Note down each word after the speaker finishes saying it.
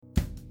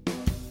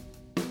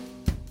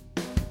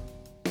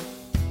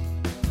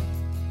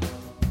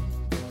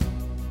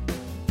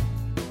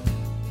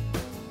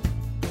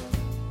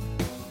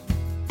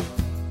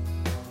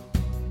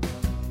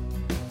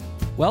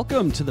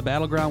Welcome to the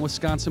Battleground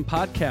Wisconsin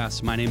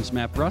podcast. My name is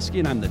Matt Brusky,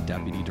 and I'm the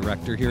Deputy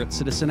Director here at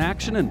Citizen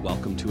Action, and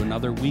welcome to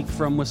another week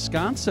from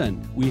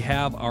Wisconsin. We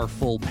have our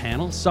full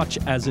panel, such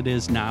as it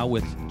is now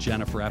with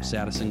Jennifer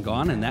Apsaddison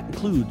gone, and that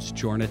includes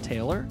Jorna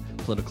Taylor,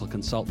 political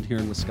consultant here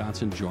in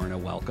Wisconsin. Jorna,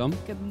 welcome.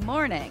 Good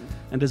morning.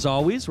 And as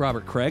always,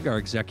 Robert Craig, our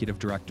Executive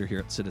Director here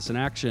at Citizen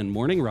Action.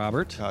 Morning,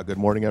 Robert. Good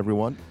morning,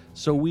 everyone.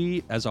 So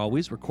we, as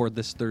always, record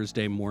this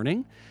Thursday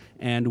morning,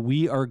 and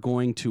we are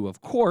going to,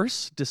 of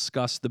course,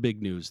 discuss the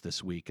big news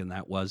this week, and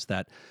that was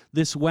that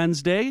this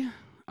Wednesday,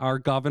 our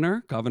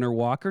Governor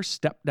Walker,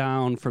 stepped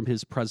down from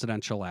his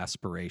presidential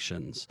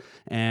aspirations.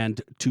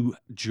 And to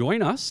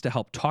join us to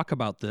help talk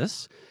about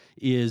this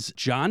is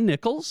John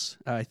Nichols.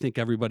 I think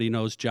everybody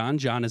knows John.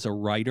 John is a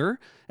writer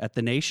at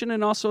The Nation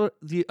and also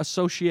the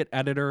associate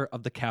editor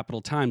of the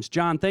Capital Times.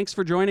 John, thanks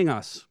for joining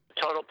us.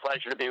 Total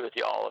pleasure to be with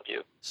all of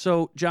you.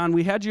 So, John,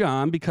 we had you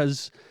on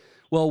because,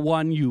 well,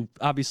 one, you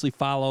obviously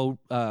follow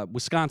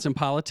Wisconsin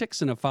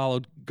politics and have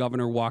followed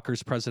Governor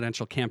Walker's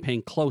presidential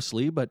campaign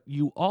closely, but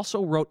you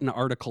also wrote an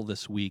article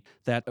this week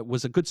that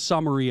was a good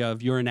summary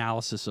of your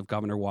analysis of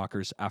Governor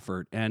Walker's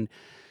effort. And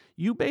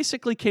you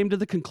basically came to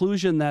the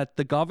conclusion that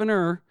the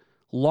governor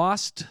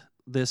lost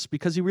this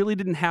because he really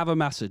didn't have a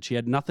message. He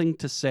had nothing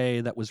to say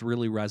that was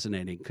really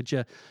resonating. Could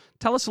you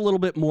tell us a little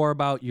bit more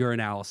about your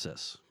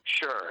analysis?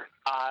 Sure.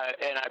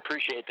 And I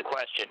appreciate the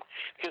question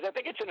because I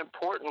think it's an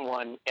important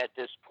one at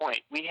this point.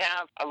 We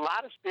have a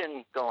lot of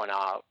spin going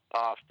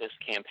off this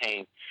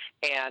campaign.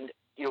 And,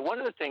 one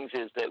of the things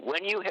is that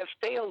when you have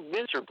failed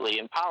miserably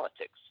in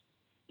politics,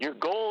 your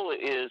goal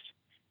is,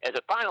 as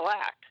a final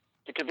act,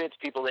 to convince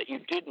people that you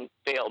didn't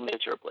fail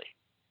miserably.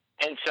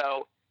 And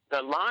so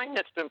the line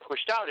that's been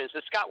pushed out is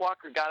that Scott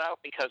Walker got out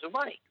because of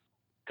money,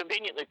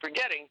 conveniently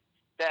forgetting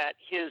that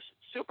his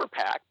super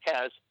PAC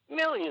has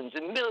millions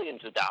and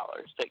millions of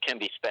dollars that can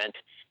be spent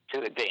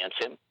to advance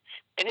him.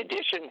 In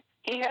addition,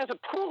 he has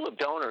a pool of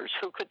donors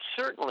who could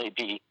certainly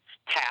be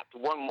tapped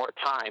one more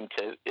time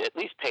to at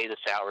least pay the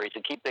salaries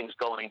and keep things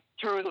going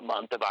through the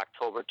month of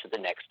October to the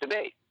next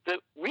debate. The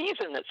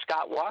reason that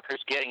Scott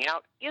Walker's getting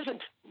out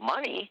isn't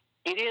money.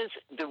 It is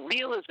the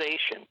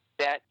realization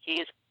that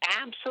he is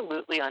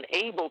absolutely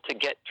unable to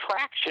get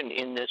traction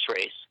in this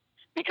race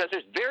because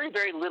there's very,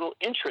 very little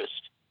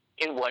interest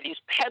in what he's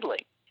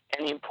peddling.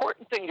 And the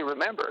important thing to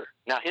remember,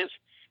 now his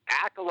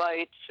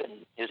acolytes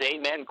and his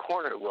amen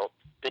corner will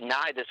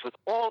deny this with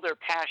all their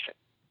passion.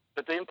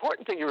 But the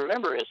important thing to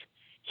remember is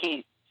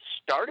he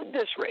started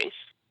this race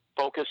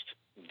focused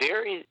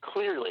very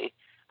clearly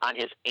on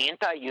his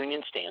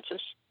anti-union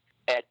stances.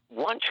 At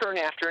one turn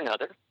after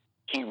another,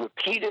 he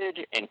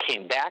repeated and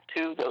came back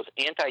to those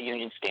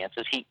anti-union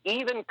stances. He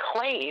even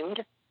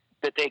claimed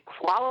that they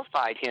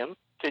qualified him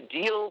to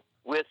deal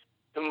with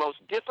the most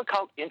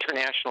difficult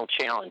international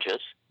challenges.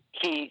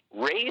 He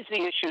raised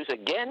the issues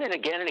again and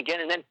again and again,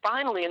 and then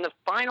finally, in the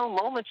final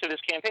moments of his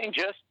campaign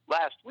just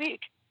last week,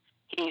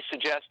 he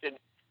suggested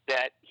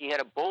that he had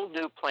a bold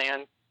new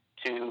plan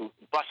to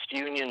bust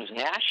unions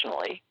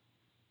nationally,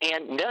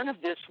 and none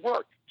of this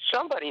worked.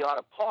 Somebody ought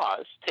to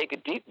pause, take a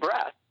deep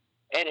breath,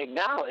 and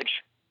acknowledge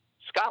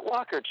Scott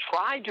Walker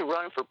tried to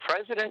run for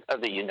president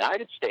of the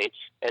United States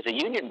as a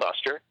union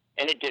buster,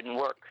 and it didn't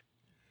work.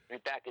 In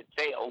fact, it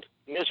failed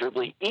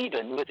miserably,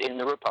 even within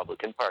the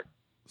Republican Party.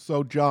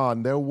 So,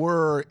 John, there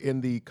were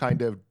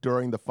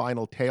during the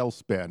final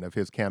tailspin of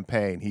his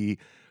campaign, he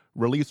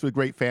released with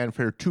great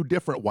fanfare 2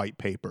 different white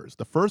papers.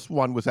 The first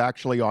one was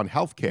actually on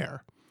health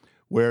care,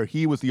 where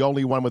he was the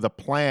only one with a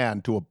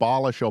plan to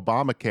abolish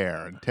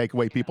Obamacare and take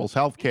away people's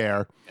health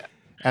care,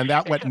 and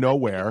that went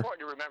nowhere. It's important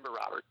to remember,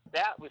 Robert,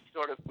 that was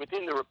sort of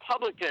within the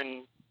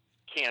Republican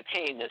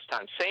campaign this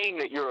time. Saying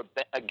that you're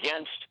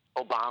against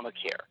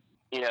Obamacare,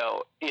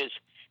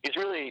 is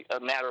really a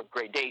matter of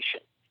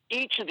gradation.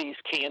 Each of these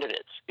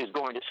candidates is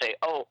going to say,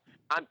 oh,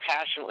 I'm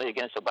passionately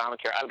against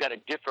Obamacare. I've got a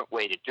different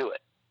way to do it.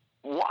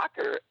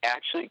 Walker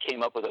actually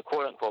came up with a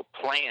quote-unquote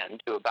plan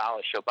to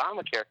abolish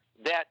Obamacare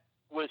that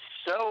was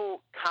so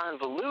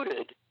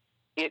convoluted,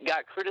 it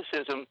got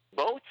criticism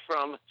both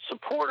from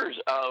supporters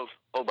of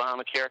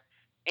Obamacare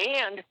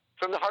and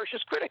from the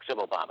harshest critics of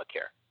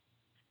Obamacare.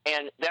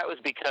 And that was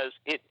because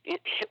it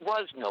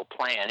was no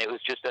plan. It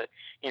was just a,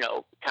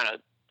 kind of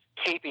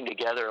taping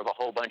together of a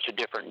whole bunch of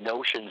different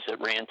notions that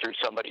ran through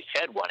somebody's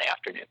head one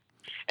afternoon.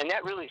 And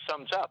that really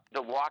sums up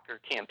the Walker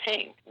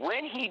campaign.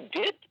 When he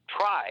did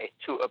try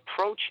to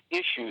approach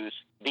issues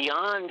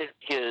beyond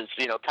his,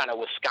 kind of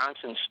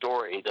Wisconsin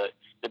story,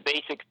 the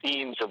basic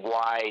themes of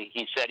why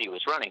he said he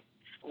was running,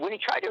 when he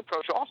tried to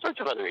approach all sorts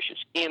of other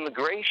issues,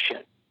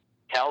 immigration,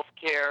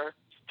 healthcare,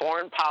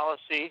 foreign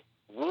policy,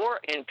 war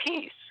and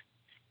peace,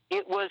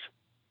 it was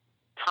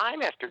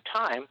time after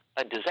time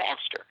a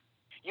disaster.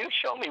 You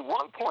show me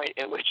one point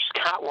at which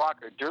Scott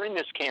Walker, during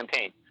this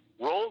campaign,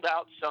 rolled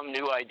out some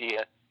new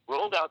idea,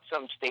 rolled out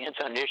some stance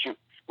on an issue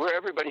where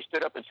everybody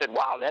stood up and said,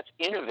 wow, that's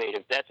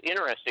innovative, that's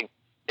interesting,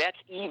 that's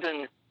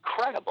even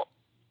credible.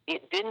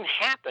 It didn't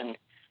happen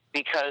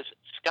because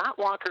Scott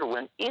Walker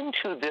went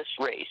into this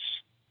race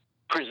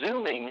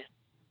presuming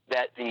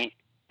that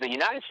the the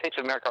United States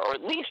of America, or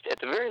at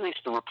the very least,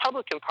 the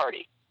Republican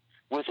Party,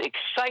 was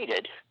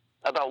excited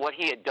about what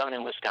he had done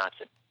in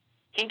Wisconsin.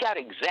 He got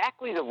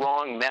exactly the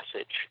wrong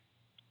message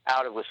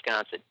out of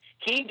Wisconsin.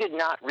 He did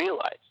not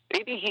realize,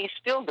 maybe he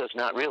still does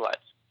not realize,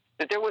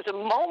 that there was a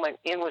moment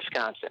in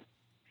Wisconsin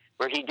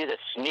where he did a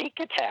sneak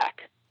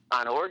attack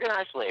on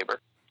organized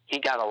labor. He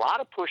got a lot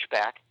of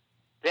pushback.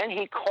 Then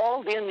he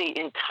called in the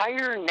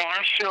entire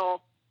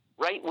national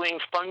right-wing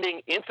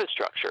funding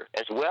infrastructure,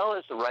 as well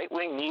as the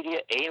right-wing media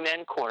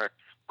Amen Corner,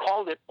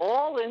 called it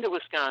all into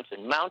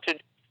Wisconsin,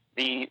 mounted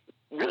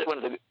really one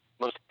of the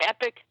most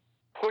epic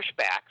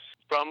pushbacks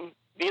from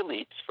the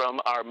elites, from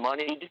our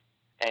moneyed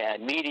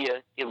and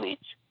media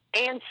elites,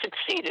 and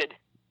succeeded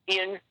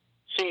in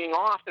seeing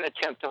off an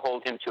attempt to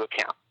hold him to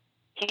account.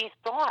 He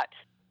thought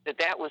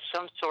that was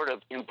some sort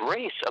of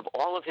embrace of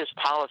all of his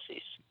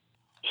policies.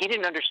 He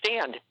didn't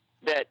understand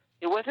that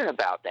it wasn't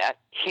about that.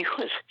 He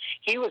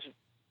was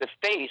the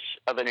face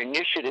of an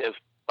initiative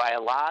by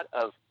a lot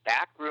of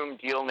backroom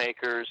deal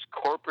makers,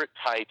 corporate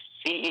types,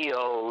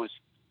 CEOs,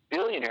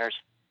 billionaires,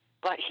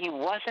 but he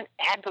wasn't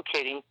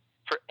advocating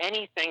for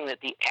anything that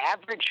the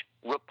average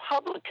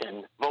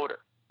Republican voter,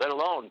 let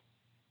alone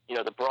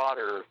the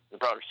broader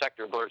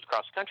sector of voters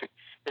across the country,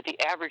 that the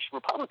average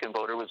Republican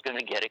voter was going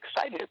to get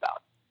excited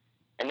about.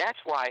 And that's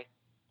why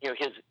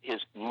his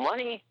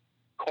money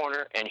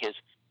corner and his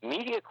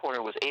media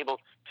corner was able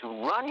to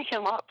run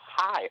him up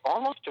high,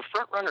 almost to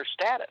front-runner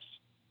status.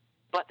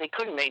 But they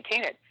couldn't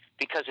maintain it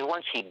because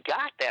once he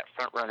got that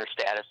front-runner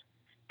status,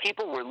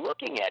 people were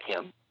looking at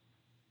him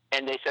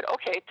and they said,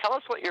 okay, tell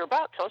us what you're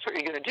about. Tell us what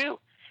you're going to do.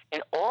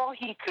 And all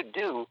he could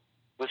do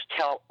was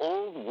tell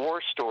old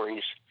war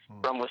stories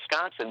from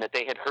Wisconsin that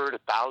they had heard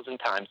 1,000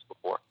 times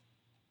before.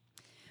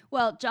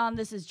 Well, John,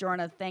 this is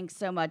Jorna. Thanks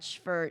so much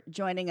for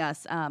joining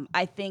us.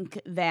 I think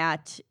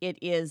that it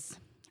is,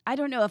 I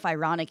don't know if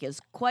ironic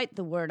is quite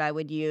the word I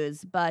would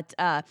use, but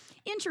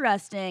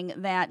interesting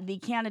that the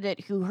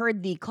candidate who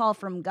heard the call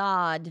from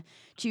God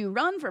to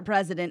run for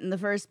president in the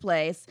first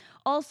place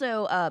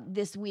also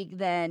this week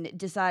then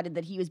decided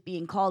that he was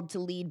being called to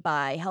lead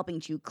by helping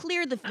to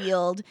clear the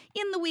field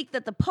in the week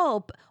that the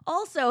Pope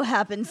also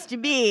happens to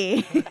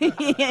be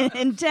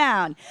in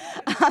town.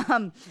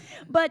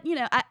 But,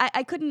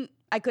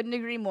 I couldn't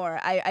agree more.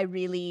 I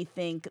really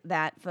think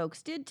that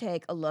folks did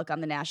take a look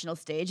on the national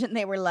stage and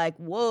they were like,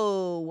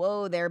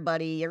 whoa there,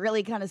 buddy. You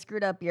really kind of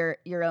screwed up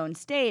your own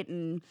state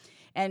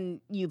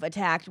and you've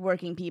attacked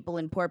working people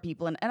and poor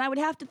people. And I would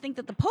have to think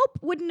that the Pope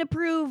wouldn't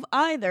approve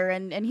either.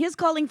 And his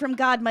calling from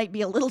God might be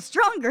a little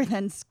stronger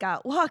than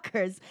Scott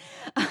Walker's.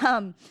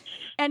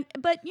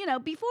 But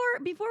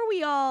before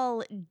we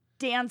all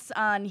dance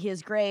on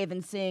his grave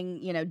and sing,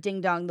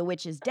 Ding Dong, the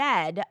Witch is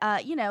Dead.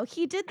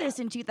 He did this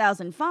in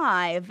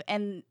 2005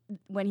 and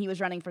when he was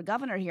running for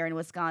governor here in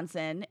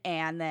Wisconsin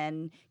and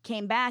then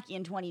came back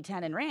in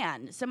 2010 and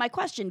ran. So my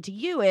question to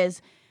you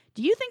is,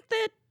 do you think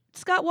that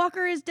Scott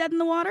Walker is dead in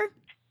the water?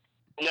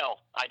 No,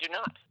 I do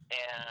not.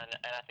 And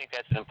I think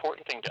that's an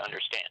important thing to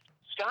understand.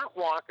 Scott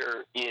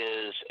Walker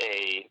is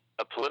a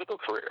political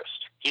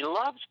careerist. He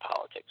loves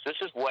politics. This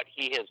is what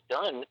he has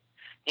done.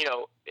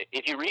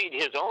 If you read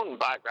his own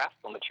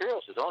biographical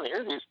materials, his own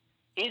interviews,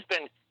 he's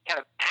been kind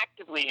of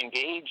actively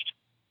engaged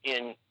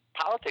in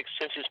politics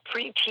since his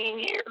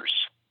preteen years.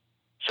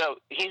 So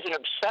he's an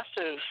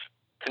obsessive,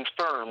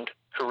 confirmed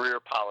career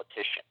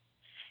politician.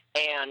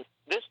 And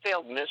this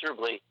failed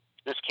miserably,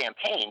 this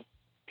campaign,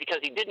 because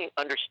he didn't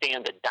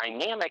understand the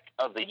dynamic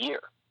of the year.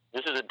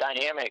 This is a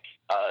dynamic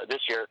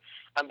this year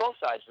on both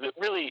sides that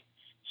really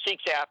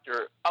seeks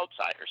after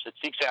outsiders. It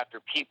seeks after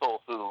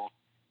people who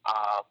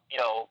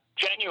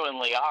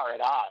genuinely are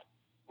at odds,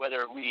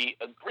 whether we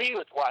agree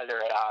with why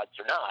they're at odds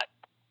or not,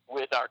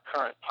 with our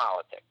current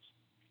politics.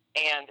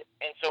 And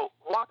so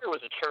Walker was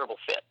a terrible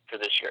fit for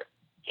this year.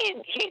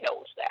 He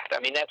knows that.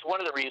 I mean, that's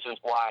one of the reasons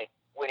why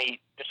when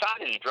he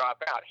decided to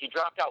drop out, he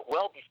dropped out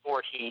well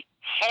before he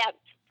had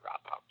to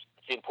drop out.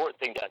 It's the important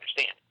thing to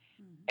understand.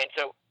 Mm-hmm. And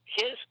so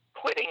his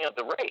quitting of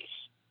the race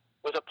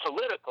was a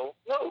political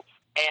move.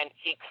 And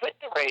he quit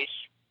the race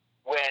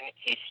when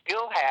he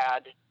still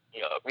had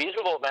a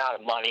reasonable amount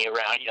of money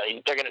around.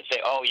 They're going to say,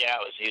 oh, yeah,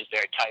 he was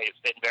very tight, it was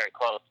fitting very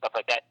close, stuff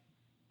like that.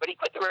 But he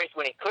quit the race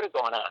when he could have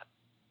gone on.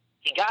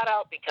 He got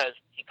out because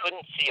he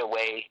couldn't see a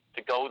way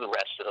to go the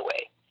rest of the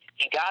way.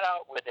 He got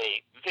out with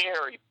a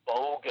very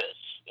bogus,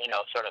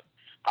 sort of,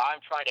 I'm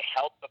trying to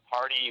help the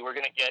party. We're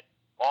going to get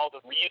all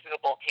the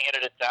reasonable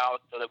candidates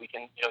out so that we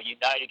can,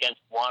 unite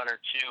against one or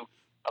two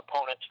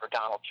opponents for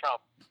Donald Trump.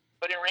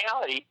 But in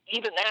reality,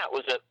 even that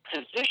was a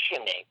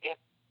positioning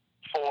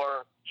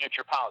for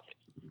future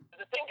politics.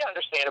 The thing to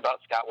understand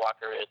about Scott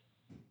Walker is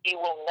he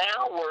will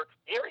now work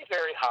very,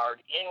 very hard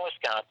in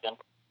Wisconsin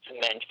to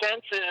mend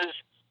fences,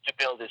 to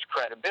build his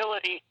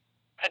credibility,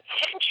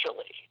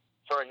 potentially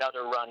for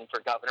another run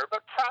for governor,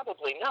 but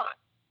probably not.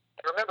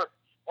 And remember,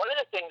 one of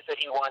the things that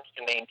he wants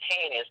to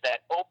maintain is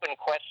that open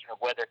question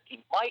of whether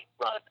he might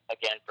run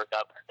again for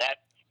governor.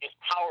 That his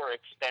power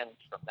extends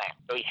from that.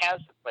 So he has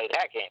to play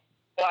that game.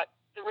 But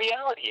the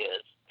reality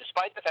is,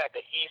 despite the fact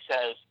that he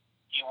says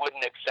he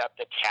wouldn't accept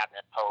a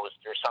cabinet post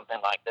or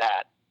something like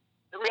that.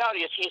 The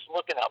reality is he's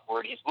looking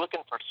upward. He's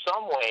looking for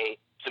some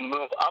way to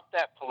move up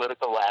that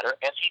political ladder,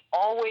 as he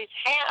always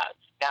has.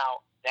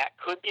 Now, that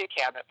could be a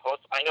cabinet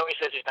post. I know he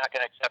says he's not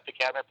going to accept a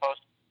cabinet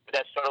post, but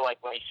that's sort of like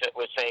when he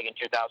was saying in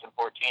 2014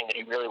 that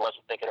he really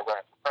wasn't thinking of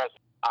running for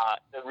president.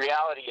 The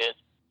reality is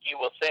he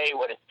will say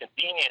what is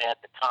convenient at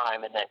the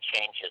time and then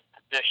change his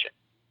position.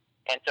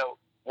 And so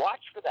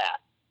watch for that.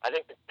 I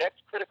think the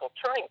next critical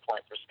turning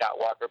point for Scott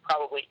Walker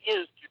probably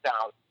is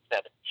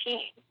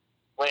 2017,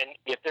 when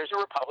if there's a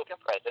Republican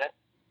president,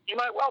 he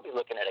might well be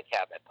looking at a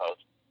cabinet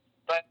post.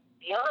 But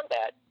beyond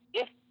that,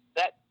 if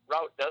that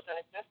route doesn't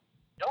exist,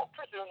 don't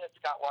presume that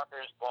Scott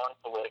Walker is gone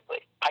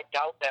politically. I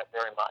doubt that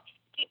very much.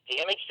 He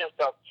damaged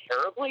himself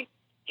terribly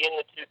in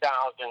the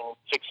 2016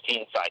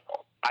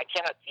 cycle. I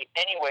cannot see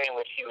any way in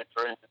which he would,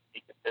 for instance,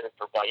 be considered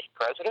for vice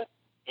president,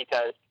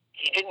 because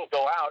he didn't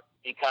go out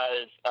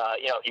because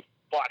he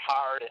fought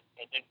hard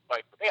and didn't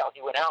quite prevail.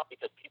 He went out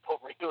because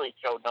people really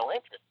showed no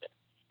interest in it.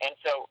 And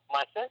so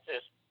my sense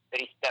is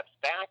that he steps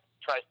back,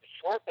 tries to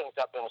shore things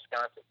up in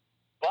Wisconsin,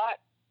 but,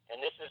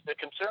 and this is the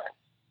concern,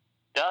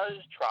 does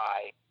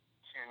try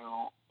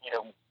to,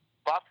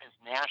 buff his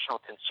national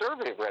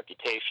conservative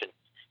reputation.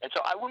 And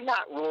so I would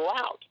not rule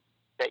out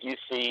that you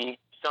see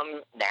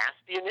some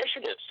nasty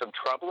initiatives, some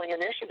troubling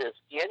initiatives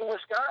in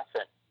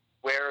Wisconsin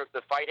where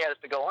the fight has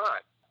to go on.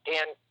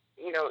 And,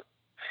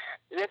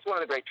 that's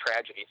one of the great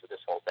tragedies of this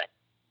whole thing.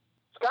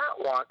 Scott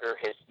Walker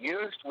has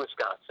used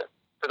Wisconsin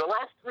for the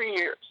last 3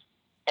 years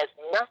as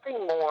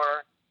nothing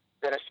more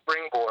than a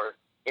springboard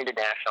into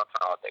national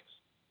politics.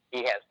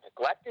 He has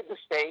neglected the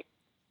state.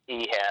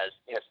 He has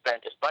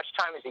spent as much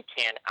time as he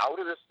can out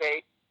of the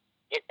state.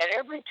 At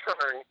every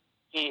turn,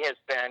 he has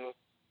been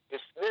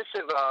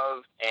dismissive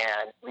of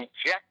and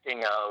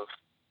rejecting of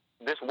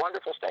this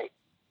wonderful state.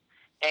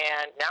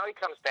 And now he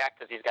comes back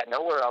because he's got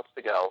nowhere else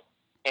to go,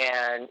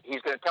 and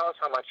he's going to tell us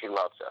how much he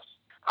loves us.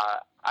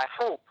 I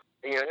hope,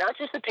 not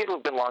just the people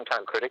who've been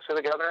longtime critics of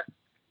the governor,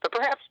 but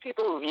perhaps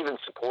people who've even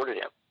supported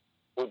him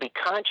will be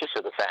conscious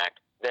of the fact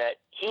that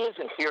he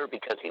isn't here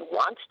because he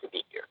wants to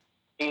be here.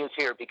 He is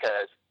here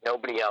because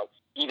nobody else,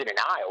 even in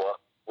Iowa,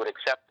 would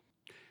accept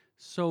him.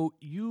 So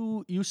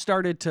you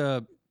started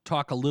to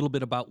talk a little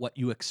bit about what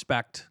you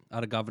expect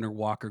out of Governor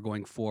Walker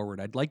going forward.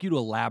 I'd like you to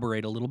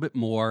elaborate a little bit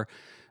more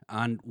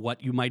on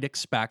what you might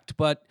expect,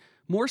 but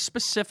more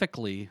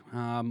specifically,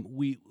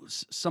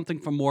 something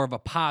from more of a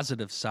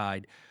positive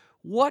side.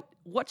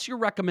 What's your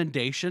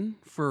recommendation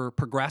for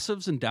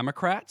progressives and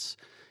Democrats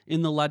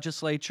in the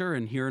legislature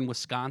and here in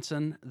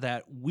Wisconsin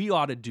that we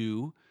ought to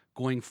do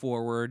going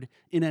forward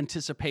in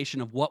anticipation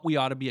of what we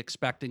ought to be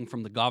expecting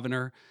from the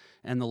governor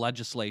and the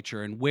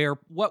legislature, and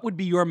what would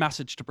be your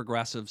message to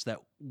progressives that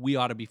we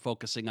ought to be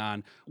focusing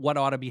on, what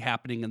ought to be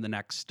happening in the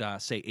next,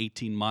 say,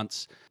 18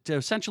 months to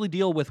essentially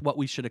deal with what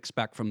we should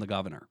expect from the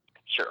governor?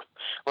 Sure.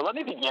 Well, let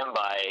me begin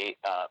by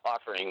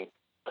offering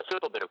a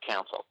simple bit of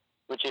counsel,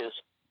 which is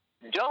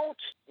don't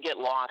get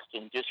lost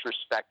in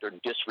disrespect or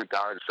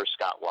disregard for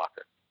Scott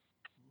Walker.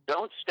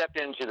 Don't step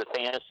into the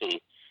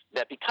fantasy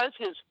that because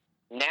his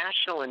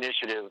national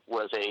initiative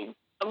was a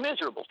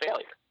miserable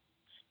failure,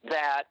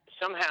 that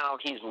somehow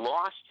he's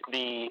lost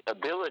the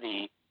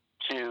ability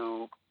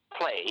to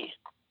play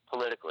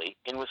politically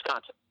in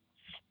Wisconsin.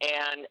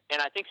 And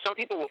I think some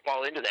people will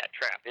fall into that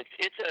trap.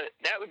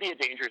 That would be a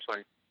dangerous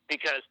one,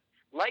 because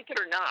like it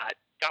or not,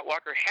 Scott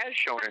Walker has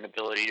shown an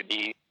ability to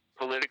be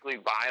politically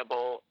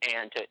viable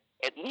and to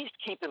at least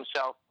keep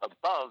himself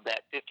above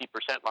that 50%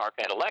 mark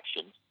at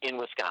elections in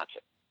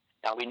Wisconsin.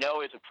 Now, we know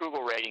his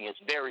approval rating is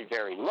very,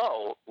 very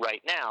low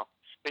right now,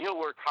 but he'll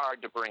work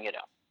hard to bring it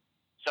up.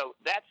 So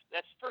that's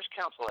first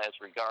counsel as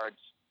regards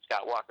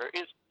Scott Walker,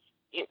 is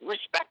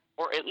respect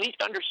or at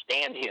least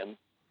understand him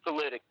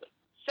politically.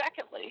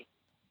 Secondly,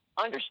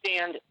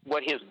 understand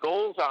what his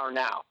goals are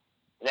now.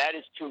 That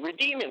is to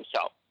redeem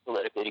himself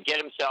politically, to get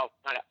himself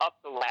kind of up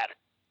the ladder.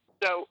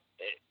 So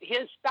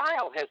his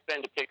style has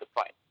been to pick a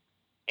fight.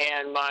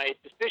 And my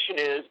suspicion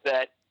is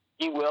that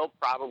he will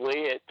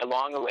probably,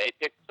 along the way,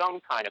 pick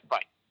some kind of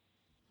fight.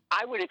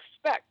 I would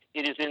expect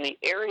it is in the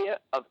area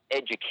of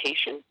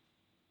education,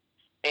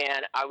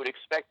 and I would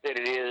expect that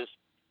it is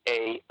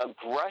an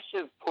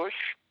aggressive push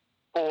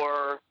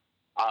for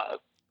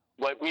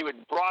what we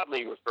would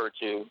broadly refer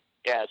to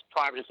as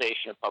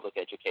privatization of public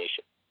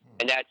education.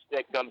 And that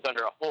comes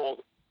under a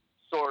whole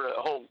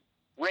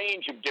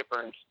range of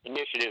different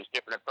initiatives,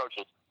 different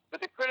approaches.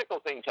 But the critical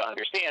thing to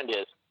understand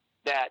is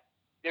that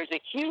there's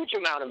a huge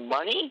amount of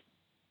money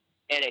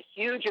and a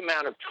huge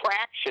amount of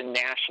traction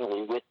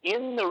nationally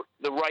within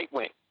the right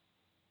wing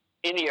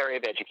in the area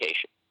of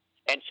education.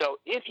 And so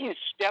if you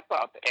step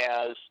up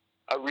as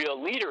a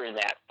real leader in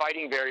that,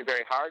 fighting very,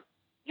 very hard,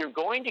 you're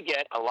going to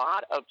get a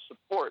lot of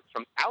support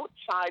from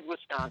outside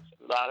Wisconsin,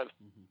 a lot of,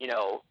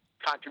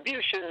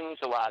 contributions,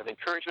 a lot of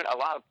encouragement, a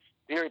lot of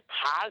very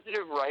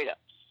positive write-ups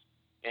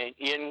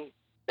in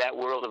that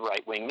world of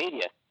right-wing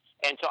media.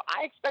 And so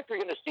I expect we're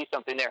going to see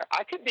something there.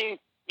 I could be,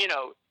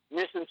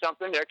 missing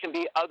something. There can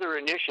be other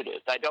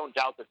initiatives. I don't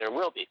doubt that there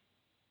will be.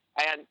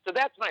 And so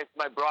that's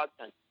my broad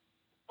sense.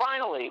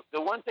 Finally,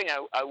 the one thing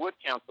I would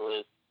counsel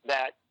is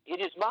that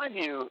it is my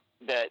view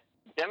that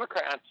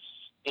Democrats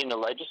in the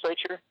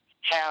legislature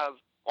have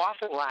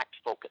often lacked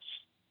focus,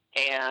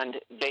 and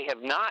they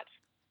have not,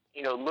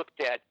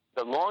 looked at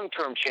the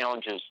long-term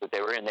challenges that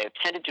they were in. They have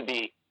tended to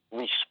be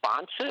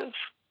responsive,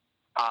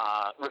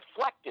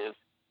 reflective,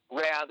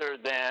 rather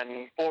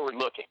than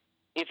forward-looking.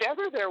 If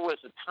ever there was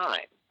a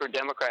time for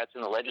Democrats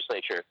in the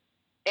legislature,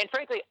 and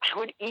frankly, I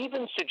would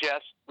even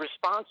suggest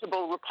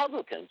responsible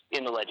Republicans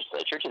in the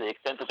legislature, to the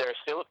extent that there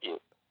are still a few,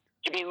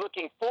 to be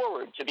looking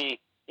forward, to be,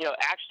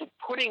 actually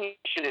putting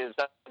initiatives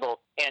up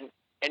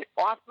and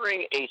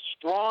offering a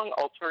strong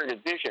alternative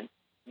vision.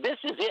 This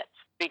is it,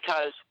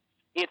 because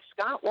if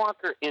Scott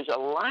Walker is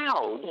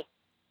allowed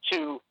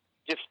to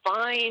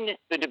define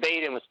the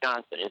debate in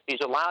Wisconsin, if he's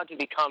allowed to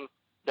become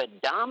the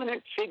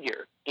dominant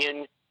figure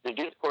in the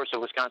discourse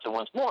of Wisconsin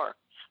once more,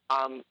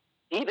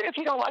 even if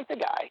you don't like the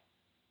guy,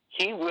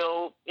 he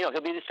will, he'll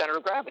be the center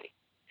of gravity.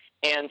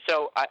 And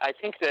so I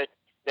think that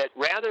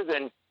rather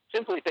than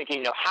simply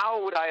thinking,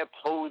 how would I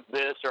oppose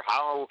this, or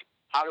how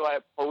do I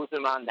oppose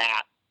him on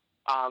that,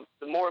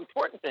 the more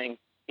important thing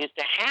is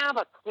to have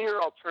a clear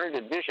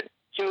alternative vision,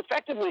 to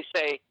effectively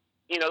say,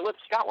 look,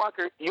 Scott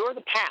Walker, you're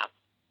the path.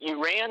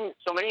 You ran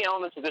so many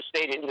elements of this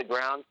state into the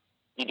ground.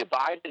 You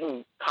divided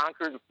and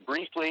conquered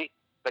briefly,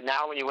 but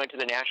now when you went to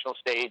the national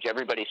stage,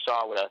 everybody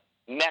saw what a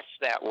mess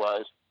that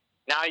was.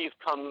 Now you've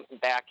come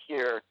back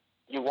here.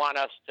 You want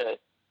us to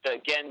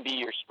again be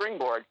your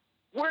springboard.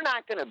 We're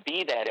not going to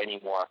be that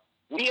anymore.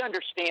 We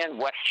understand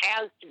what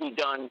has to be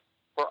done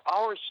for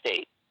our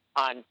state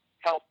on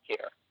health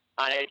care,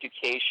 on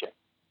education,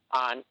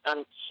 on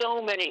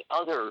so many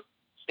other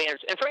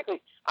standards, and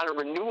frankly, on a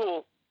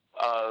renewal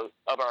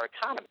of our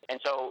economy. And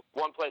so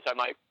one place I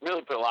might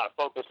really put a lot of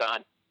focus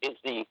on is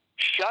the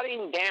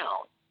shutting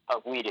down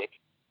of WEDC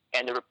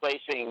and the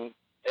replacing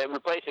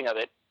of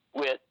it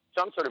with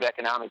some sort of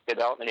economic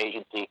development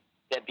agency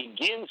that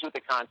begins with the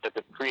concept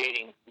of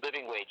creating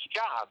living wage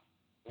jobs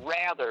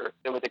rather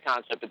than with the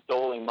concept of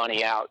doling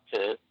money out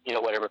to,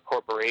 whatever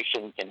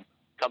corporation can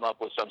come up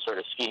with some sort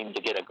of scheme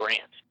to get a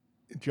grant.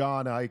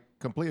 John, I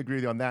completely agree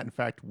with you on that. In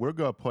fact, we're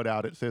going to put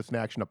out at Citizen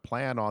Action a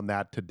plan on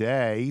that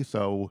today.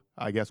 So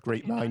I guess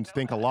great minds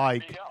think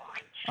alike.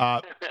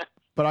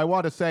 But I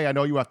want to say, I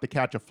know you have to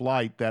catch a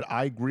flight, that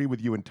I agree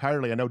with you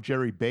entirely. I know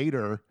Jerry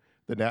Bader,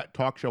 the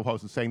talk show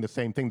host, is saying the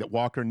same thing, that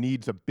Walker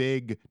needs a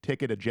big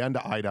ticket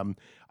agenda item.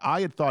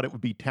 I had thought it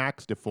would be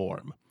tax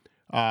reform.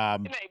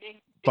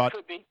 Maybe. But, it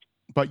could be.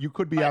 But you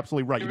could be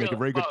absolutely right. You make a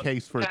very good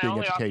case for it being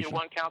education. Can I only offer you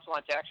one counsel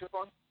on tax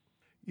reform?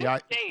 Yeah.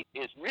 The state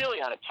is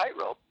really on a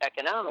tightrope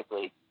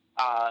economically.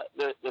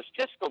 The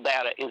fiscal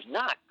data is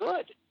not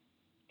good.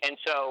 And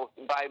so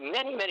by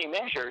many, many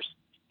measures,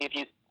 if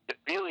you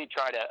really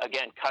try to,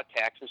 again, cut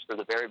taxes for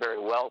the very, very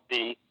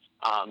wealthy,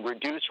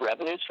 reduce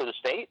revenues for the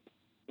state,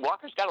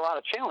 Walker's got a lot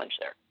of challenge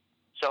there.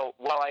 So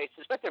while I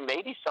suspect there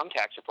may be some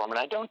tax reform, and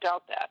I don't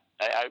doubt that,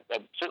 I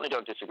certainly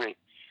don't disagree,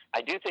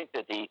 I do think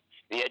that the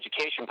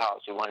education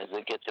policy one is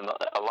that gets him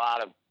a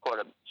lot of sort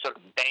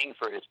of bang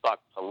for his buck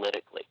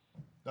politically.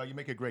 No, you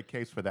make a great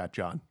case for that,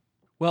 John.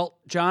 Well,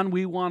 John,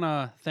 we want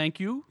to thank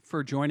you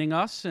for joining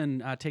us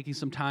and taking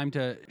some time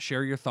to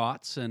share your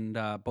thoughts and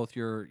both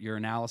your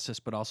analysis,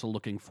 but also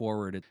looking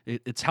forward.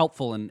 It's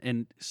helpful,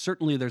 and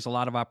certainly there's a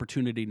lot of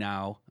opportunity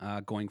now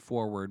going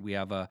forward. We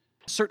have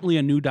certainly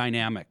a new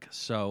dynamic.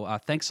 So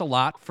thanks a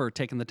lot for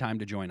taking the time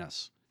to join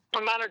us.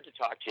 I'm honored to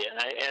talk to you,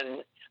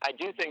 and I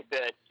do think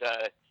that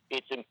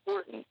it's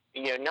important,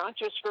 not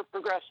just for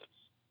progressives,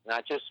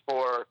 not just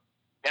for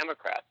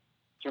Democrats,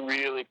 to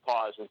really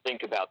pause and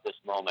think about this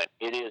moment.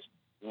 It is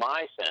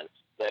my sense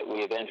that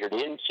we have entered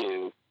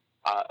into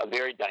a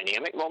very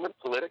dynamic moment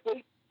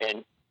politically,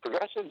 and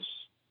progressives,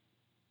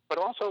 but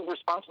also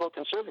responsible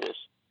conservatives,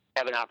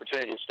 have an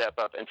opportunity to step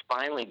up and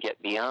finally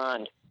get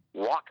beyond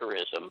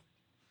Walkerism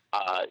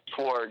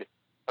toward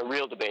a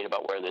real debate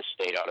about where this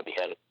state ought to be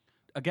headed.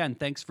 Again,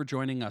 thanks for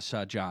joining us,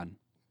 John.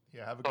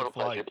 Yeah, have a Total good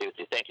flight. pleasure to be with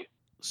you. Thank you.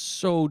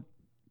 So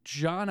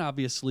John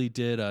obviously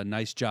did a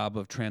nice job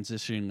of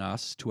transitioning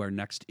us to our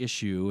next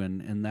issue,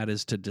 and that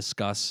is to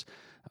discuss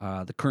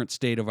the current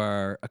state of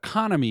our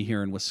economy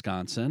here in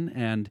Wisconsin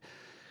and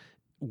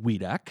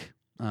WEDC.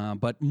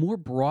 But more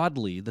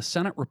broadly, the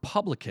Senate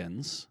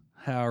Republicans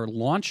are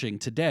launching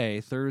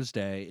today,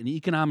 Thursday, an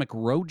economic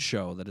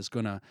roadshow that is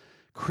going to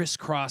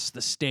crisscross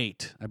the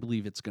state. I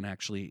believe it's going to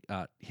actually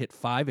hit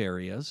 5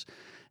 areas.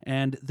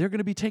 And they're going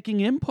to be taking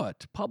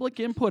input, public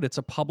input. It's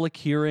a public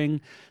hearing.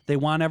 They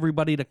want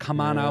everybody to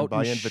come on out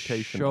by and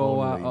invitation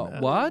show. only,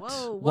 What?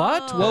 Whoa,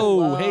 What? whoa,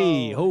 Whoa! whoa.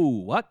 Hey! Ho!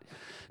 What?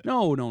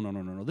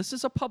 No! This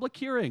is a public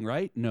hearing,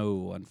 right?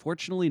 No,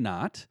 unfortunately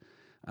not.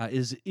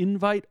 Is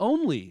invite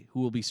only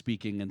who will be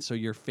speaking, and so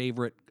your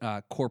favorite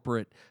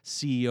corporate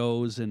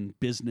CEOs and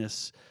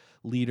business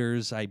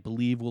leaders, I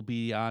believe, will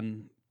be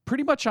on.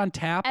 Pretty much on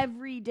tap.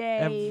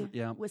 Everyday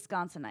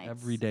Wisconsinites.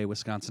 Everyday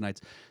Wisconsinites.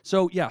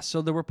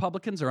 So the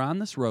Republicans are on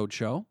this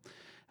roadshow.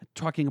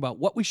 talking about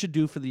what we should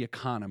do for the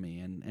economy.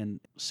 And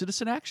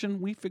Citizen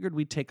Action, we figured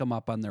we'd take them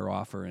up on their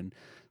offer. And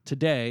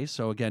today,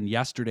 so again,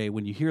 yesterday,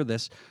 when you hear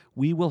this,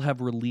 we will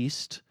have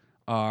released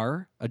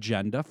our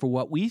agenda for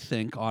what we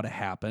think ought to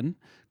happen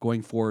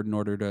going forward in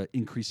order to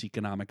increase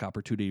economic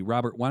opportunity.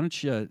 Robert, why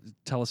don't you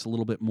tell us a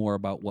little bit more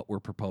about what we're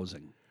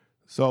proposing?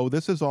 So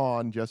this is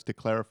on, just to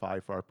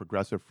clarify for our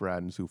progressive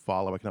friends who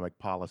follow economic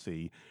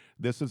policy,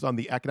 this is on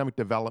the economic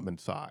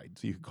development side.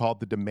 So you can call it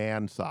the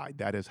demand side.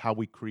 That is how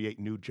we create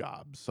new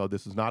jobs. So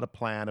this is not a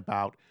plan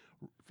about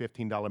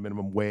 $15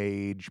 minimum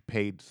wage,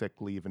 paid sick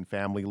leave, and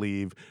family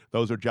leave.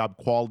 Those are job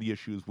quality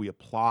issues we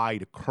apply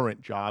to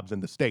current jobs in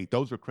the state.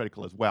 Those are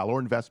critical as well, or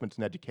investments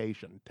in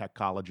education, tech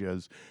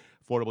colleges,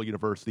 affordable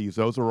universities.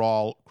 Those are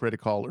all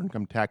critical,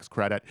 income tax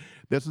credit.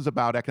 This is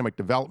about economic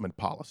development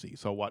policy,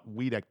 so what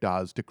WEDC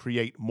does to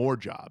create more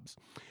jobs.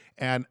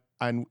 And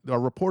our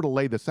report will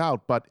lay this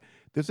out, but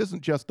this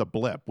isn't just a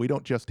blip. We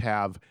don't just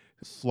have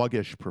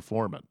sluggish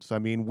performance. I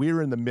mean,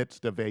 we're in the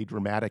midst of a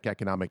dramatic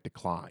economic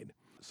decline.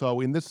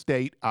 So in this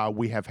state,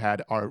 we have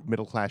had our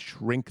middle class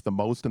shrink the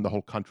most in the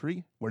whole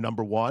country. We're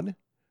number one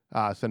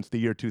since the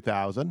year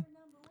 2000.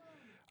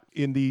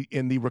 In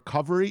the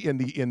recovery, in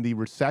the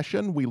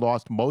recession, we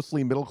lost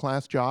mostly middle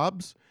class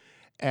jobs,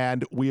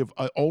 and we have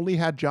only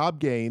had job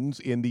gains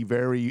in the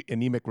very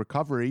anemic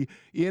recovery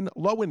in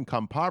low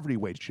income poverty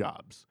wage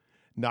jobs.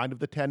 9 of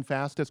the 10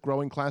 fastest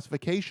growing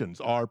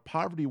classifications are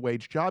poverty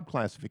wage job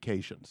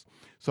classifications.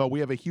 So we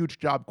have a huge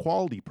job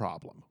quality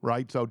problem,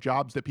 right? So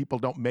jobs that people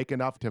don't make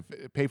enough to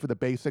pay for the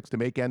basics to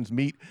make ends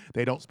meet,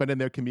 they don't spend in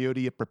their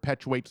community, it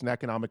perpetuates an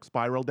economic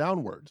spiral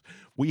downwards.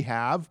 We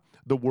have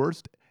the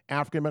worst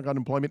African American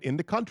unemployment in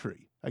the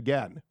country.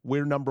 Again,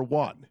 we're number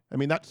one. I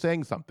mean, that's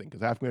saying something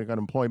because African American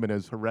unemployment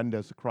is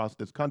horrendous across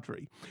this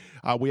country.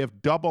 We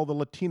have double the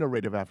Latino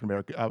rate of African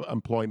American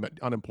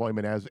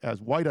unemployment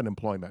as white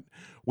unemployment.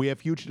 We have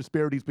huge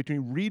disparities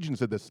between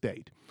regions of the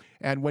state.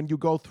 And when you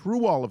go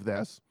through all of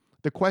this,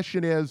 the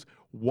question is,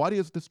 what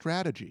is the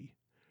strategy?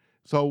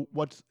 So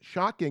what's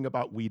shocking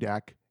about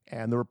WEDC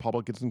and the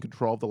Republicans in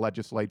control of the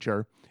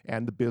legislature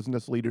and the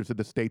business leaders of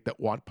the state that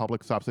want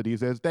public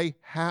subsidies is they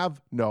have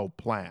no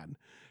plan.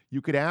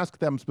 You could ask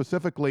them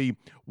specifically,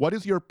 what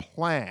is your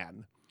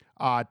plan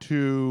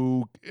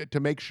to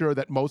make sure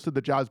that most of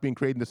the jobs being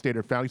created in the state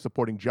are family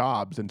supporting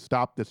jobs and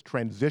stop this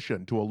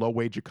transition to a low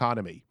wage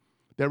economy?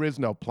 There is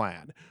no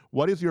plan.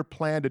 What is your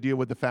plan to deal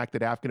with the fact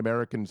that African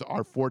Americans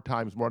are 4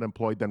 times more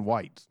unemployed than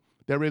whites?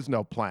 There is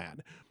no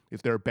plan.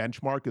 Is there a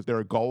benchmark? Is there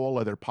a goal?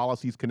 Are there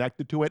policies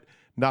connected to it?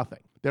 Nothing.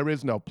 There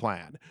is no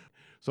plan.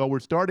 So we're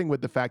starting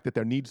with the fact that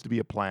there needs to be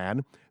a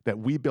plan, that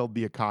we build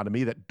the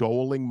economy, that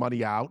doling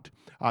money out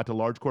to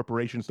large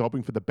corporations,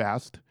 hoping for the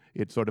best.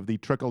 It's sort of the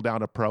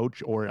trickle-down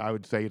approach, or I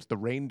would say it's the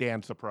rain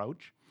dance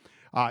approach,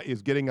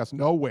 is getting us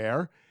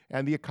nowhere.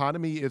 And the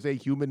economy is a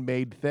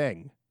human-made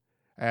thing,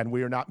 and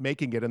we are not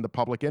making it in the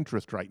public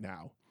interest right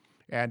now.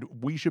 And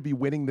we should be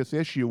winning this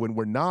issue, and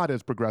we're not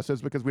as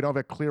progressives because we don't have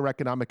a clear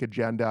economic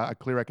agenda, a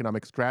clear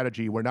economic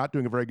strategy. We're not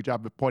doing a very good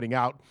job of pointing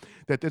out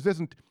that this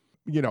isn't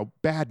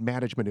bad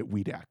management at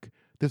WEDC.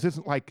 This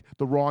isn't like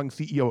the wrong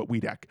CEO at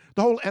WEDC.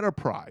 The whole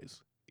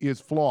enterprise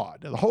is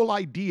flawed. The whole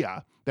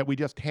idea that we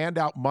just hand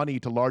out money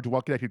to large,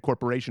 well-connected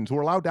corporations who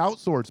are allowed to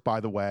outsource, by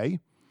the way,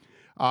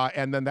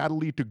 and then that'll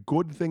lead to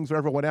good things for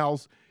everyone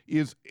else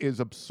is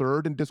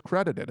absurd and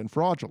discredited and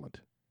fraudulent.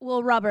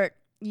 Well, Robert,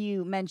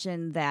 you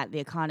mentioned that the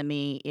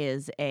economy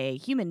is a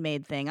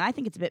human-made thing. I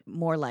think it's a bit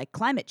more like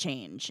climate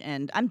change,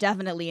 and I'm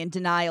definitely in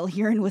denial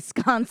here in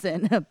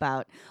Wisconsin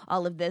about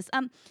all of this.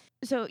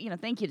 So,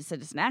 thank you to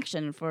Citizen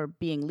Action for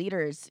being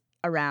leaders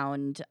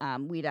around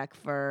WEDC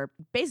for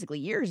basically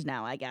years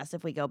now, I guess,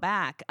 if we go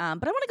back. But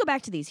I want to go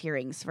back to these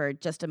hearings for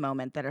just a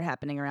moment that are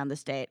happening around the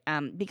state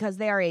because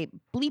they are a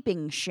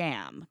bleeping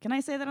sham. Can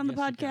I say that on the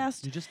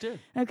podcast? You just did.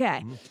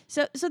 Okay.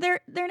 Mm-hmm. So they're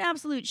an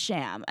absolute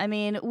sham. I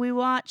mean, we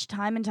watch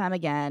time and time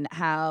again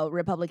how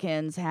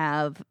Republicans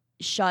have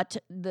shut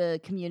the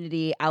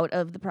community out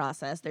of the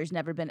process. There's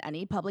never been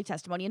any public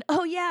testimony. And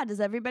oh yeah, does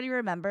everybody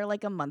remember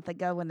like a month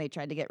ago when they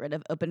tried to get rid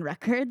of open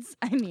records?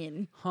 I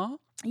mean,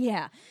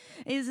 yeah,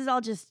 this is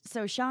all just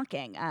so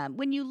shocking.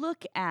 When you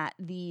look at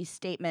the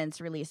statements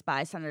released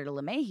by Senator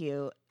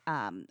LeMahieu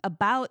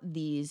about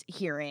these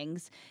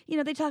hearings,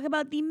 they talk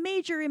about the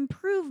major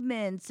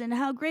improvements and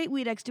how great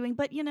WEDC's doing,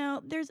 but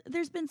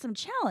there's been some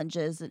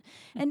challenges,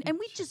 and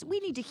we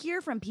need to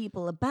hear from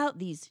people about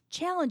these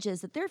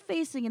challenges that they're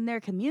facing in their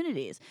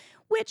communities,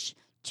 which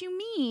to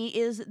me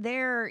is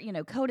their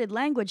coded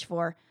language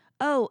for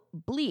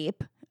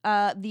bleep.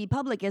 The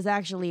public is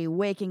actually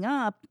waking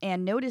up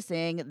and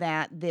noticing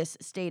that this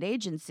state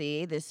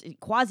agency, this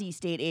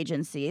quasi-state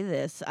agency,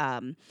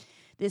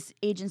 this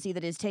agency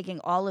that is taking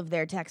all of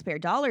their taxpayer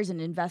dollars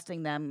and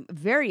investing them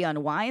very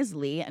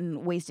unwisely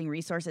and wasting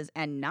resources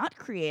and not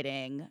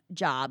creating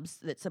jobs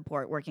that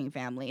support working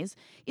families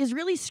is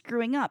really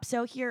screwing up.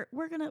 So here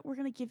we're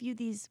gonna give you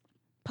these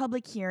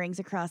public hearings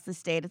across the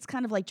state. It's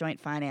kind of like joint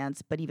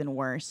finance, but even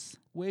worse.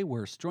 Way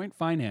worse. Joint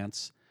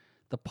finance.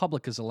 the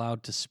public is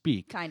allowed to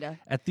speak. Kinda.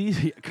 At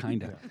these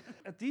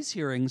At these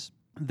hearings,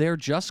 they're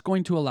just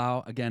going to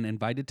allow, again,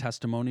 invited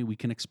testimony. We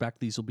can expect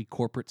these will be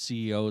corporate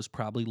CEOs,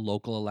 probably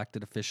local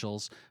elected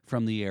officials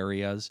from the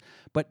areas,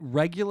 but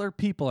regular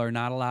people are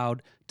not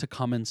allowed to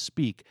come and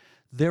speak.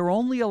 They're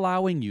only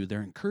allowing you,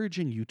 they're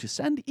encouraging you to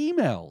send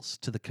emails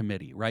to the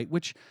committee, right?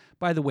 Which,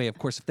 by the way, of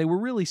course, if they were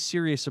really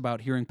serious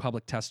about hearing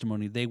public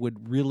testimony, they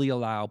would really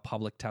allow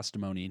public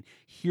testimony and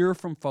hear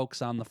from folks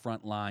on the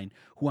front line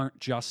who aren't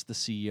just the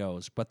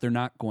CEOs, but they're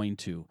not going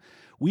to.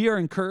 We are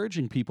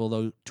encouraging people,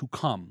 though, to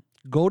come.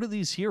 Go to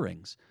these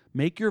hearings.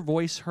 Make your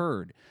voice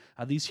heard.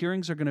 These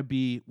hearings are going to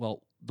be,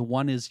 well, the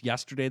one is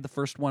yesterday. The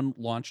first one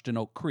launched in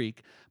Oak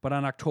Creek. But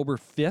on October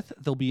 5th,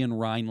 they'll be in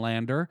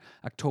Rhinelander.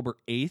 October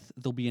 8th,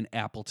 they'll be in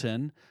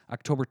Appleton.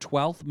 October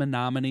 12th,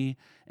 Menominee.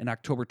 And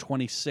October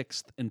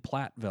 26th in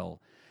Platteville.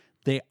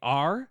 They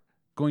are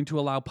going to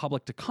allow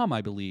public to come,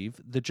 I believe.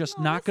 They're just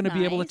not going to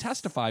be able to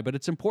testify. But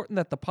it's important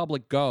that the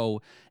public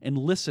go and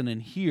listen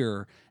and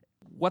hear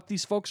what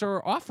these folks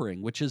are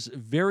offering, which is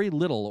very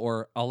little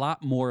or a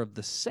lot more of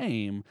the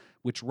same,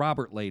 which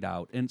Robert laid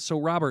out. And so,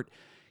 Robert,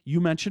 you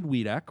mentioned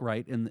WEDC,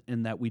 right,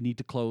 in that we need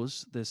to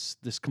close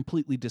this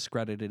completely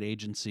discredited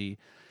agency.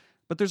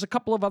 But there's a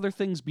couple of other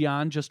things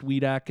beyond just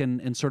WEDC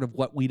and sort of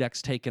what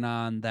WEDC's taken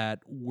on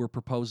that we're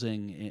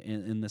proposing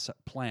in this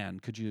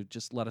plan. Could you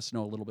just let us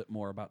know a little bit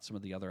more about some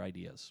of the other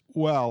ideas?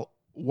 Well,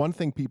 one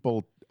thing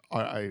people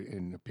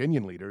and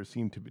opinion leaders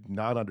seem to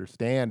not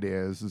understand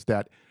is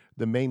that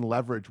the main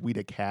leverage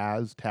WEDC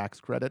has, tax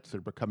credits,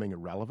 are becoming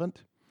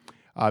irrelevant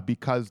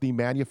because the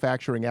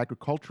manufacturing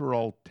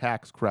agricultural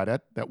tax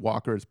credit that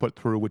Walker has put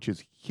through, which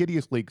is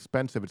hideously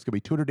expensive, it's going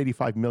to be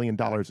 $285 million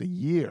a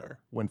year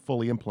when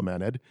fully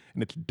implemented,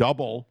 and it's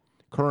double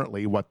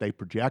currently what they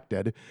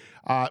projected,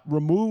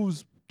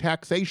 removes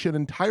taxation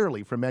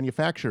entirely from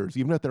manufacturers,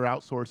 even if they're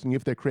outsourcing,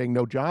 if they're creating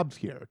no jobs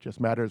here. It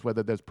just matters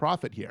whether there's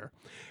profit here.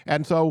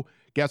 And so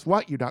guess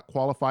what? You're not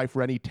qualified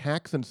for any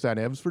tax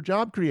incentives for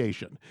job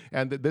creation.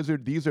 And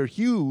these are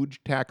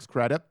huge tax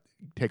credit.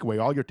 Take away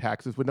all your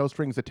taxes with no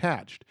strings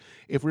attached.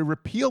 If we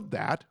repealed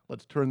that,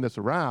 let's turn this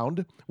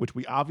around, which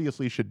we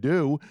obviously should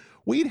do,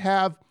 we'd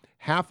have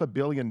 $500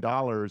 million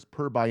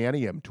per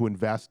biennium to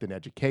invest in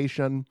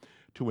education,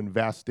 to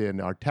invest in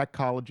our tech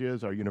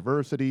colleges, our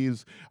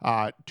universities,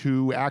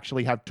 to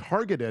actually have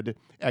targeted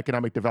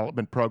economic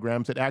development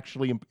programs that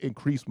actually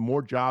increase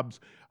more jobs,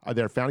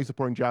 their family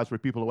supporting jobs for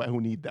people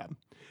who need them.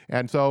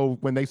 And so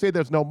when they say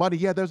there's no money,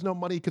 yeah, there's no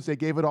money because they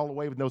gave it all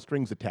away with no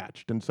strings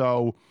attached. And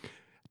so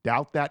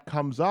doubt that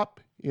comes up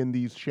in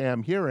these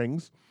sham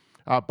hearings.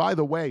 By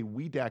the way,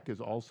 WEDC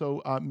is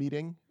also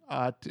meeting.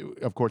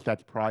 Of course,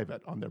 that's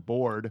private on their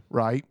board,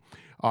 right?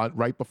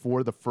 Right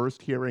before the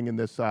first hearing in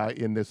this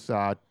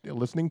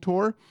listening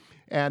tour.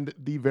 And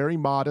the very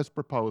modest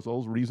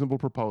proposals, reasonable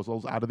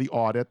proposals out of the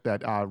audit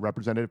that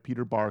Representative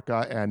Peter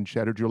Barca and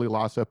Senator Julie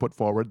Lassa put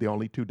forward, the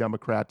only two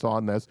Democrats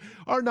on this,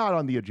 are not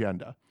on the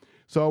agenda.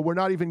 So we're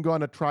not even going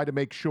to try to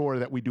make sure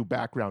that we do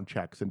background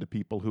checks into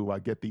people who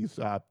get these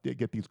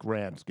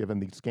grants,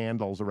 given these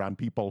scandals around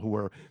people who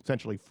are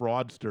essentially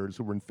fraudsters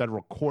who were in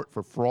federal court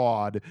for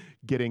fraud,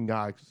 getting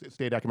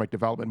state economic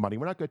development money.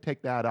 We're not going to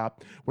take that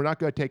up. We're not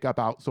going to take up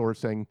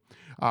outsourcing.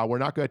 We're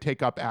not going to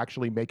take up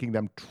actually making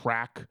them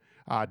track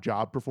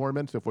job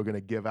performance if we're going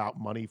to give out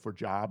money for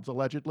jobs,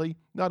 allegedly.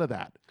 None of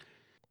that.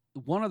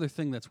 One other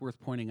thing that's worth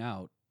pointing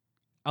out,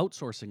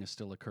 outsourcing is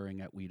still occurring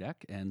at WEDC,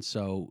 and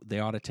so they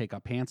ought to take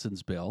up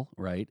Hansen's bill,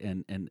 right,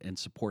 and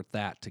support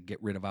that to get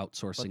rid of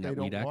outsourcing at WEDC.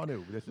 But they don't want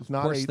to. This is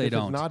not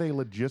a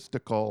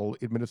logistical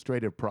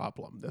administrative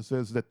problem. This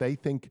is that they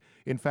think,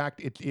 in fact,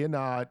 it's in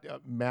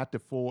Matthew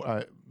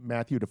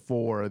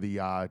DeFore,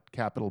 the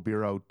Capitol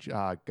Bureau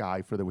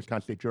guy for the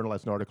Wisconsin State Journal,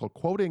 has an article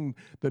quoting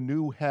the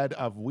new head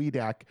of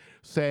WEDC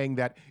saying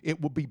that it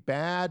would be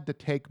bad to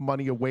take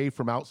money away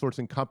from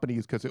outsourcing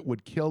companies because it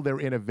would kill their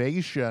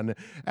innovation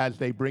as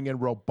they bring in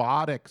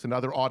robotics and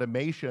other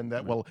automation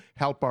that will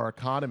help our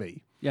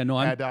economy. Yeah, no,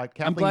 I'm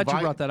glad you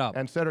brought that up.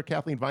 And Senator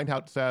Kathleen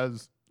Weinhaut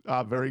says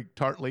very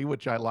tartly,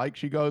 which I like,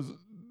 she goes,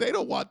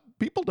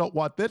 people don't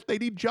want this. They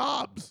need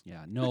jobs.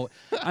 Yeah, no,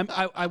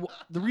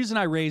 the reason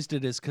I raised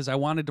it is because I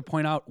wanted to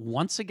point out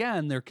once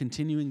again, they're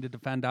continuing to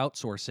defend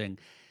outsourcing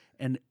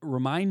and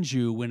remind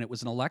you when it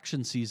was an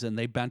election season,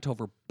 they bent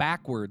over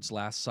backwards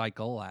last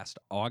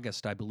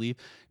August, I believe,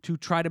 to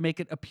try to make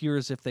it appear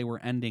as if they were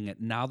ending it.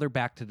 Now they're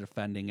back to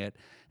defending it.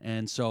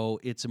 And so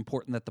it's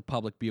important that the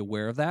public be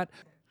aware of that.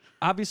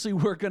 Obviously,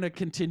 we're going to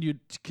continue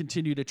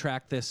to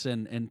track this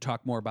and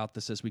talk more about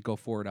this as we go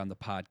forward on the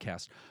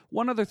podcast.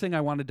 One other thing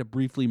I wanted to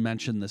briefly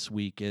mention this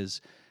week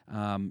is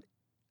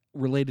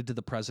related to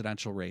the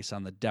presidential race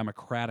on the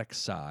Democratic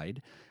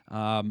side.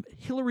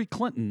 Hillary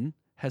Clinton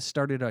has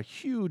started a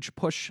huge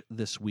push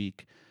this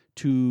week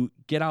to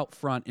get out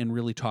front and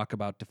really talk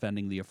about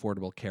defending the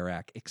Affordable Care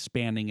Act,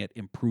 expanding it,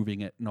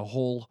 improving it, and a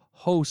whole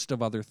host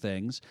of other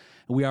things.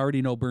 And we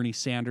already know Bernie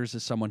Sanders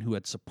is someone who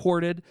had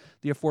supported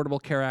the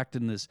Affordable Care Act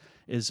and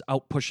is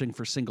out pushing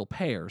for single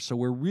payer. So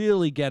we're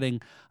really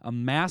getting a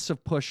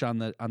massive push on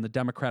the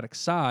Democratic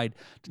side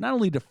to not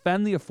only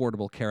defend the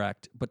Affordable Care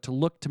Act, but to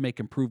look to make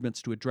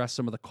improvements to address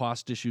some of the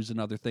cost issues and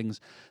other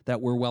things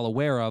that we're well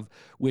aware of,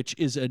 which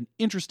is an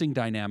interesting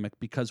dynamic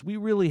because we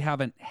really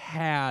haven't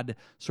had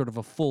sort of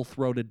a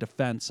full-throated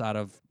defense out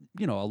of,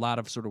 a lot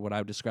of sort of what I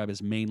would describe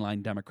as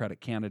mainline Democratic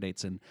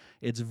candidates. And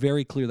it's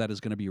very clear that is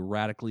going to be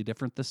radically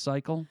different this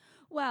cycle.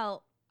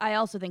 Well, I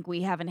also think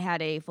we haven't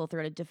had a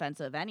full-throated defense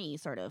of any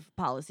sort of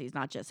policies,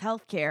 not just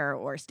healthcare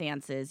or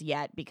stances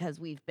yet, because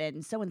we've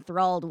been so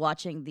enthralled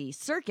watching the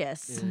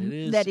circus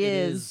It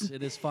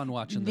is fun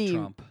watching the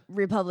Trump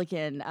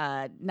Republican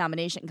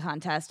nomination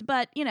contest.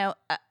 But,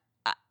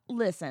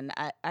 listen,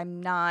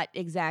 I'm not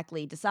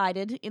exactly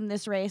decided in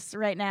this race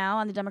right now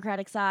on the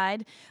Democratic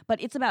side,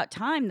 but it's about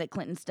time that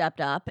Clinton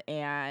stepped up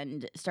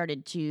and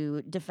started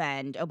to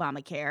defend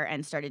Obamacare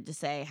and started to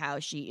say how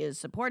she is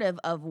supportive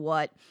of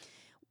what,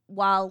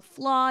 while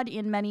flawed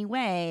in many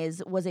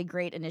ways, was a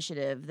great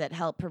initiative that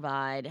helped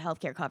provide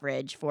healthcare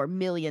coverage for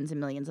millions and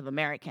millions of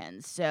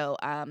Americans. So,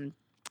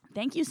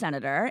 thank you,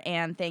 Senator,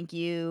 and thank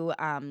you,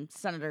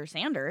 Senator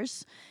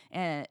Sanders,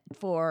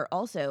 for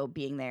also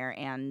being there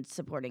and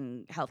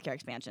supporting healthcare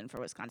expansion for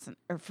Wisconsin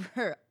or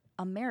for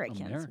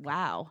Americans.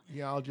 Wow.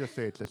 Yeah, I'll just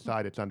say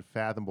it's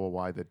unfathomable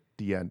why the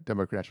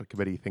Democratic National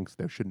Committee thinks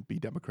there shouldn't be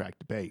Democratic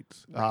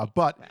debates.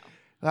 But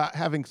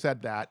having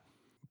said that,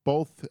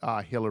 both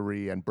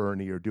Hillary and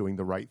Bernie are doing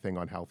the right thing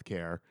on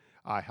healthcare.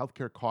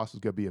 Healthcare costs is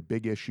going to be a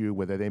big issue,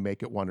 whether they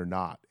make it one or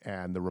not.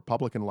 And the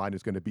Republican line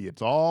is going to be,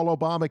 it's all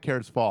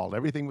Obamacare's fault.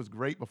 Everything was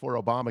great before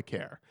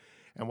Obamacare.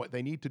 And what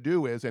they need to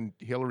do is, and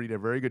Hillary did a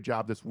very good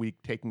job this week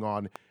taking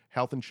on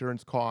health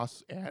insurance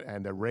costs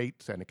and the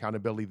rates and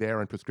accountability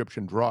there, and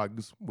prescription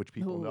drugs, which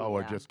people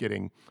are just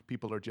getting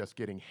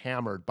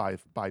hammered by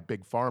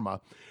big pharma.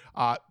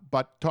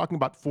 But talking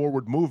about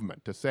forward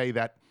movement, to say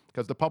that,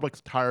 because the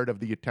public's tired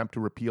of the attempt to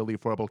repeal the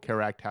Affordable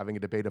Care Act, having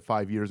a debate of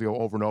 5 years ago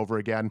over and over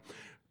again.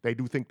 They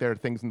do think there are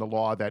things in the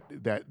law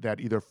that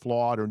either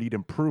flawed or need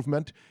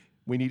improvement.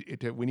 We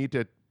need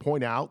to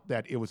point out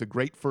that it was a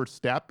great first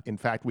step. In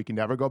fact, we can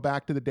never go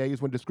back to the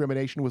days when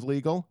discrimination was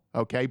legal,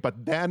 okay?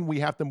 But then we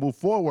have to move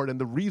forward, and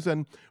the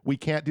reason we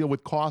can't deal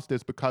with cost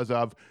is because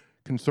of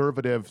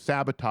conservative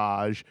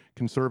sabotage,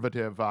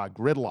 conservative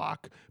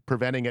gridlock,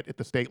 preventing it at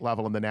the state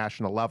level and the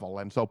national level.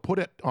 And so put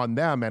it on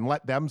them and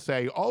let them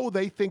say,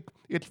 they think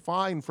it's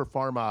fine for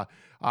pharma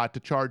to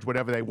charge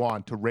whatever they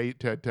want, to rate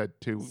to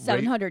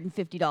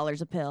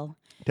 $750 a pill.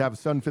 To have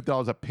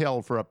 $750 a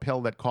pill for a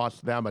pill that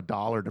costs them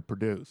 $1 to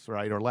produce,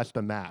 right, or less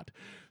than that.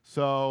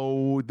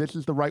 So this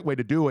is the right way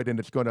to do it, and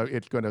it's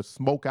gonna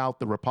smoke out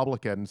the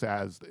Republicans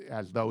as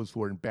those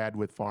who are in bed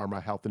with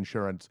pharma, health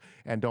insurance,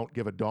 and don't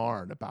give a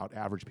darn about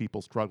average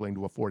people struggling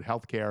to afford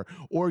health care,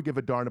 or give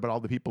a darn about all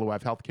the people who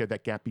have health care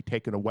that can't be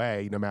taken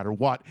away no matter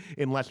what,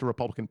 unless the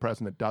Republican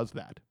president does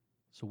that.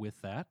 So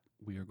with that,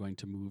 we are going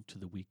to move to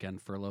the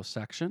weekend furlough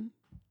section.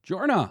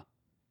 Jorna.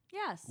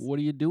 Yes. What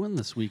are you doing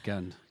this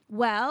weekend?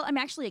 Well, I'm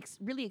actually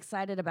really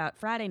excited about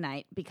Friday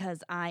night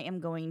because I am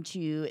going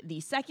to the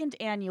second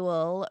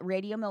annual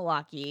Radio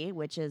Milwaukee,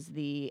 which is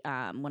the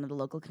one of the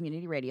local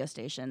community radio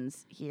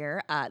stations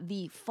here,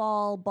 the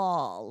Fall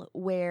Ball,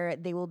 where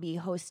they will be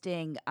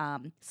hosting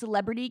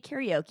celebrity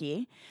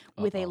karaoke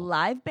with a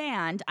live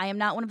band. I am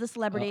not one of the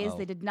celebrities.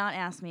 They did not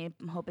ask me.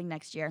 I'm hoping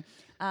next year.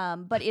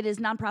 But it is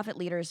nonprofit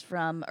leaders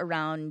from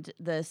around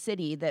the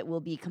city that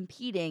will be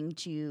competing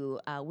to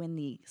win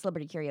the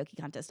celebrity karaoke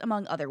contest,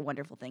 among other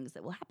wonderful things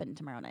that will happen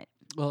tomorrow night.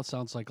 Well, it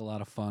sounds like a lot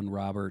of fun,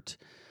 Robert.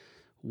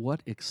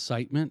 What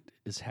excitement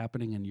is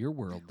happening in your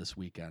world this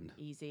weekend?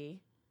 Easy.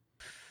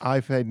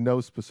 I've had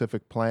no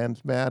specific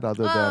plans, Matt,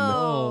 other than...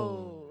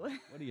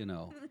 What do you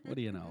know? What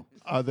do you know?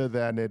 Other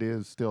than it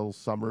is still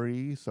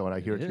summery, and I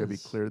hear it's going to be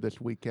is. clear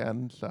this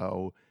weekend,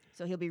 so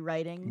he'll be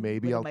riding.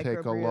 maybe I'll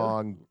take a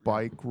long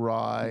bike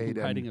ride.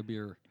 Riding a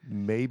beer.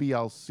 Maybe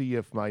I'll see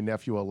if my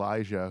nephew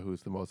Elijah,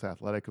 who's the most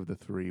athletic of the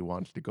three,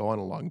 wants to go on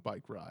a long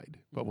bike ride.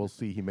 But we'll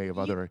see. He may have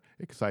other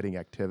exciting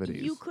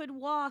activities. You could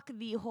walk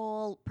the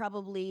whole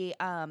probably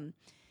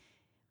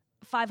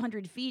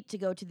 500 feet to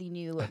go to the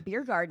new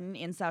beer garden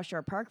in South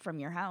Shore Park from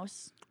your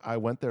house. I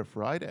went there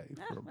Friday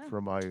for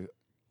my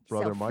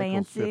brother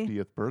Michael's fancy.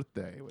 50th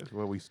birthday. It was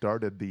where we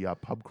started the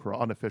pub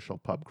crawl, unofficial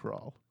pub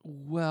crawl.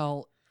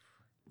 Well,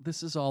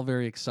 this is all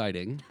very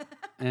exciting,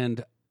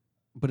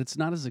 but it's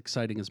not as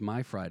exciting as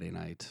my Friday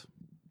night.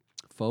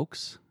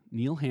 Folks,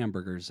 Neil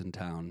Hamburger's in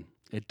town.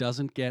 It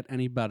doesn't get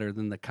any better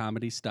than the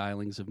comedy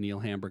stylings of Neil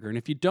Hamburger. And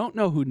if you don't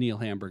know who Neil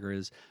Hamburger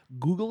is,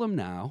 Google him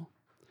now,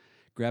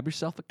 grab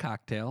yourself a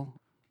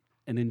cocktail,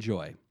 and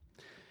enjoy.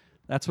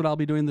 That's what I'll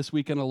be doing this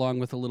weekend, along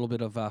with a little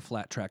bit of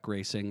flat track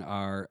racing.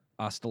 Our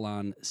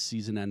Astalon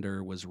season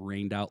ender was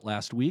rained out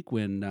last week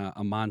when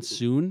a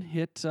monsoon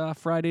hit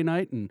Friday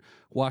night and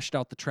washed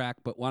out the track.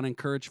 But want to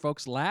encourage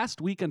folks, last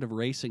weekend of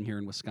racing here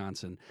in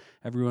Wisconsin,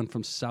 everyone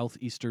from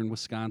southeastern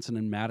Wisconsin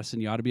and Madison,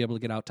 you ought to be able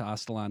to get out to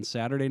Astalon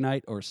Saturday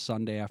night or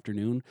Sunday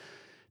afternoon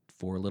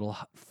for a little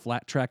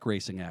flat track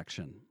racing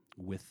action.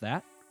 With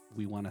that,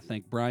 we want to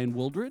thank Brian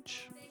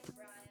Wooldridge for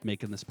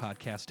making this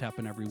podcast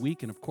happen every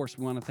week. And of course,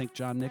 we want to thank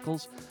John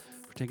Nichols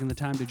for taking the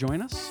time to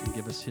join us and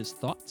give us his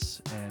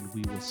thoughts. And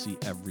we will see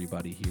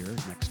everybody here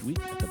next week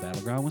at the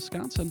Battleground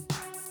Wisconsin.